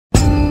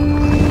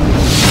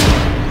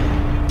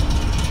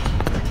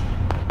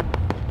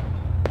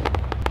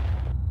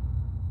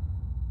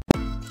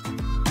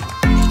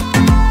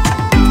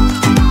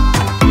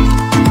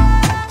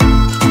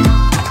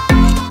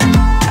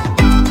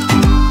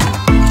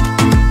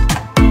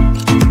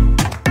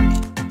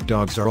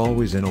Dogs are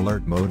always in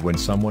alert mode when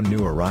someone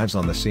new arrives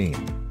on the scene.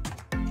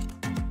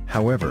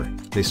 However,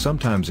 they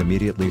sometimes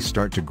immediately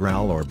start to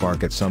growl or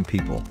bark at some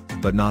people,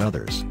 but not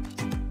others.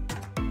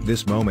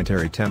 This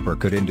momentary temper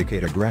could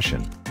indicate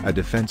aggression, a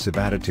defensive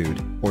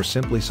attitude, or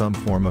simply some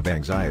form of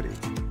anxiety.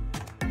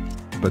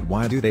 But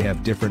why do they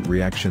have different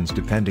reactions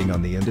depending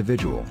on the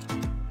individual?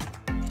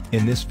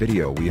 In this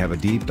video we have a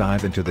deep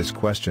dive into this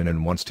question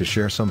and wants to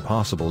share some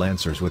possible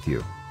answers with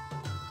you.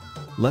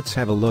 Let's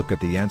have a look at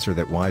the answer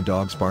that why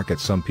dogs bark at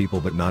some people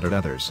but not at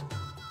others.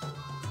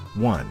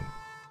 1.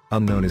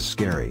 Unknown is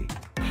scary.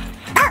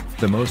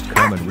 The most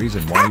common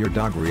reason why your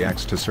dog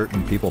reacts to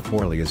certain people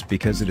poorly is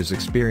because it is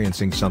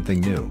experiencing something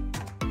new.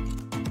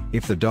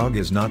 If the dog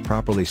is not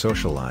properly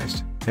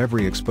socialized,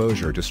 every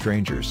exposure to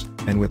strangers,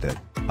 and with it,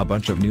 a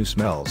bunch of new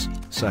smells,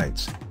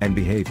 sights, and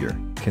behavior,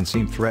 can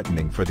seem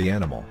threatening for the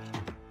animal.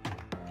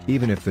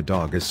 Even if the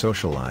dog is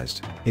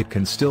socialized, it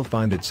can still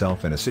find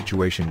itself in a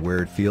situation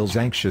where it feels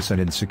anxious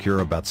and insecure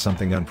about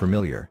something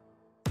unfamiliar.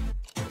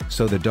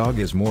 So the dog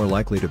is more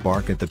likely to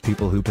bark at the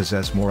people who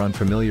possess more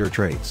unfamiliar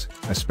traits,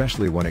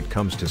 especially when it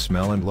comes to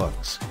smell and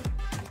looks.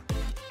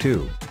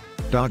 2.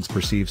 Dogs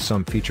perceive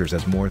some features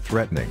as more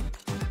threatening.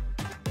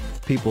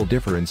 People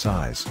differ in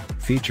size,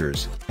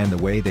 features, and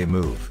the way they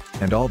move,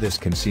 and all this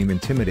can seem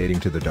intimidating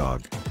to the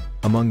dog.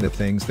 Among the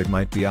things that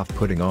might be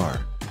off-putting are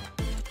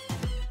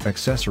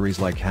accessories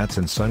like hats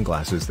and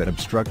sunglasses that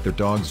obstruct the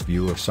dog's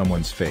view of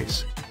someone's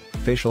face,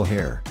 facial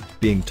hair,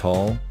 being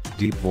tall,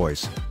 deep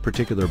voice,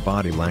 particular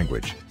body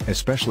language,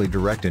 especially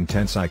direct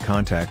intense eye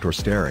contact or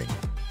staring.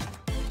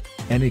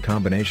 Any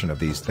combination of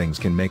these things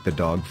can make the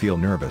dog feel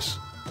nervous.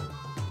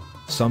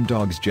 Some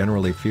dogs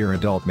generally fear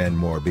adult men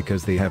more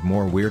because they have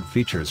more weird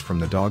features from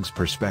the dog's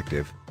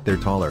perspective, they're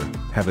taller,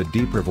 have a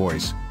deeper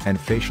voice, and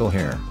facial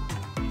hair.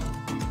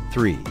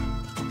 3.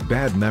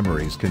 Bad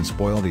memories can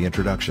spoil the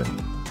introduction.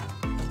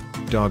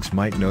 Dogs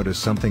might notice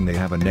something they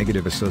have a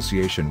negative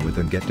association with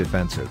and get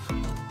defensive.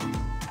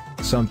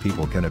 Some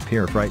people can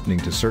appear frightening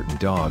to certain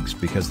dogs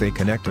because they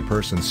connect a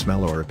person's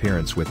smell or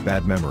appearance with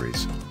bad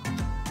memories.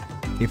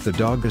 If the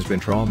dog has been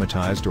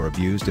traumatized or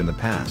abused in the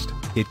past,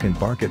 it can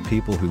bark at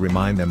people who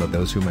remind them of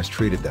those who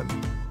mistreated them.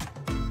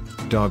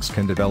 Dogs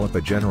can develop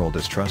a general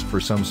distrust for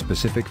some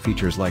specific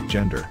features like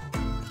gender.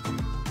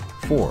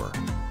 4.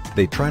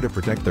 They try to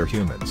protect their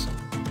humans.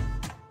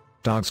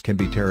 Dogs can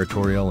be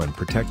territorial and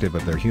protective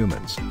of their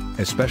humans,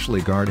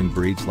 especially guarding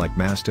breeds like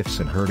Mastiffs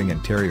and herding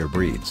and terrier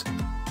breeds.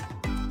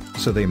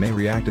 So they may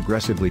react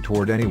aggressively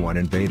toward anyone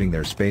invading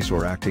their space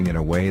or acting in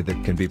a way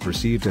that can be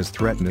perceived as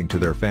threatening to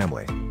their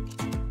family.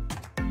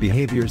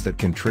 Behaviors that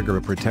can trigger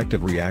a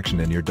protective reaction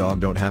in your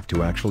dog don't have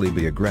to actually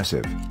be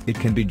aggressive, it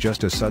can be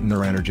just a sudden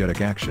or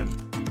energetic action.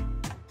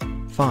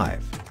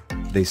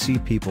 5. They see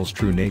people's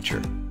true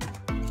nature.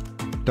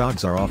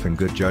 Dogs are often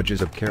good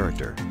judges of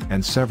character,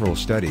 and several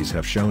studies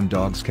have shown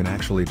dogs can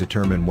actually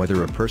determine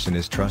whether a person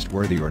is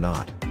trustworthy or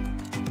not.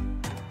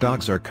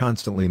 Dogs are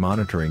constantly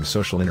monitoring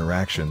social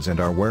interactions and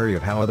are wary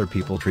of how other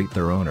people treat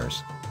their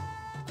owners.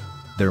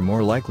 They're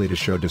more likely to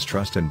show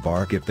distrust and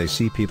bark if they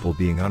see people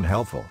being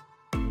unhelpful.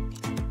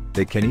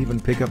 They can even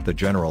pick up the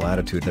general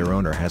attitude their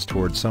owner has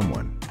towards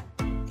someone.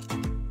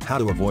 How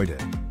to avoid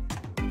it?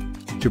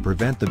 To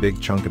prevent the big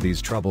chunk of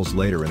these troubles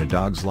later in a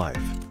dog's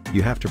life,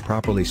 you have to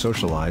properly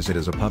socialize it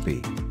as a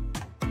puppy.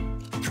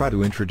 Try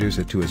to introduce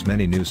it to as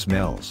many new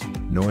smells,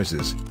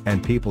 noises,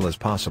 and people as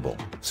possible,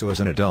 so as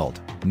an adult,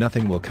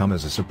 nothing will come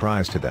as a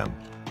surprise to them.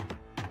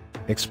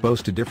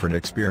 Exposed to different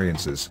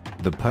experiences,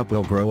 the pup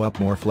will grow up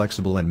more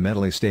flexible and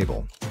mentally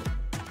stable.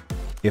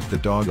 If the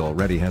dog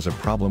already has a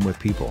problem with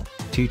people,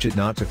 teach it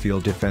not to feel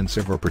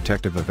defensive or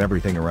protective of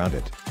everything around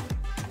it.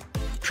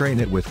 Train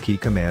it with key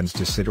commands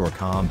to sit or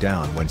calm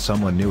down when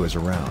someone new is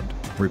around,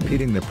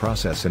 repeating the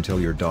process until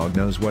your dog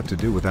knows what to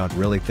do without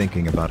really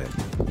thinking about it.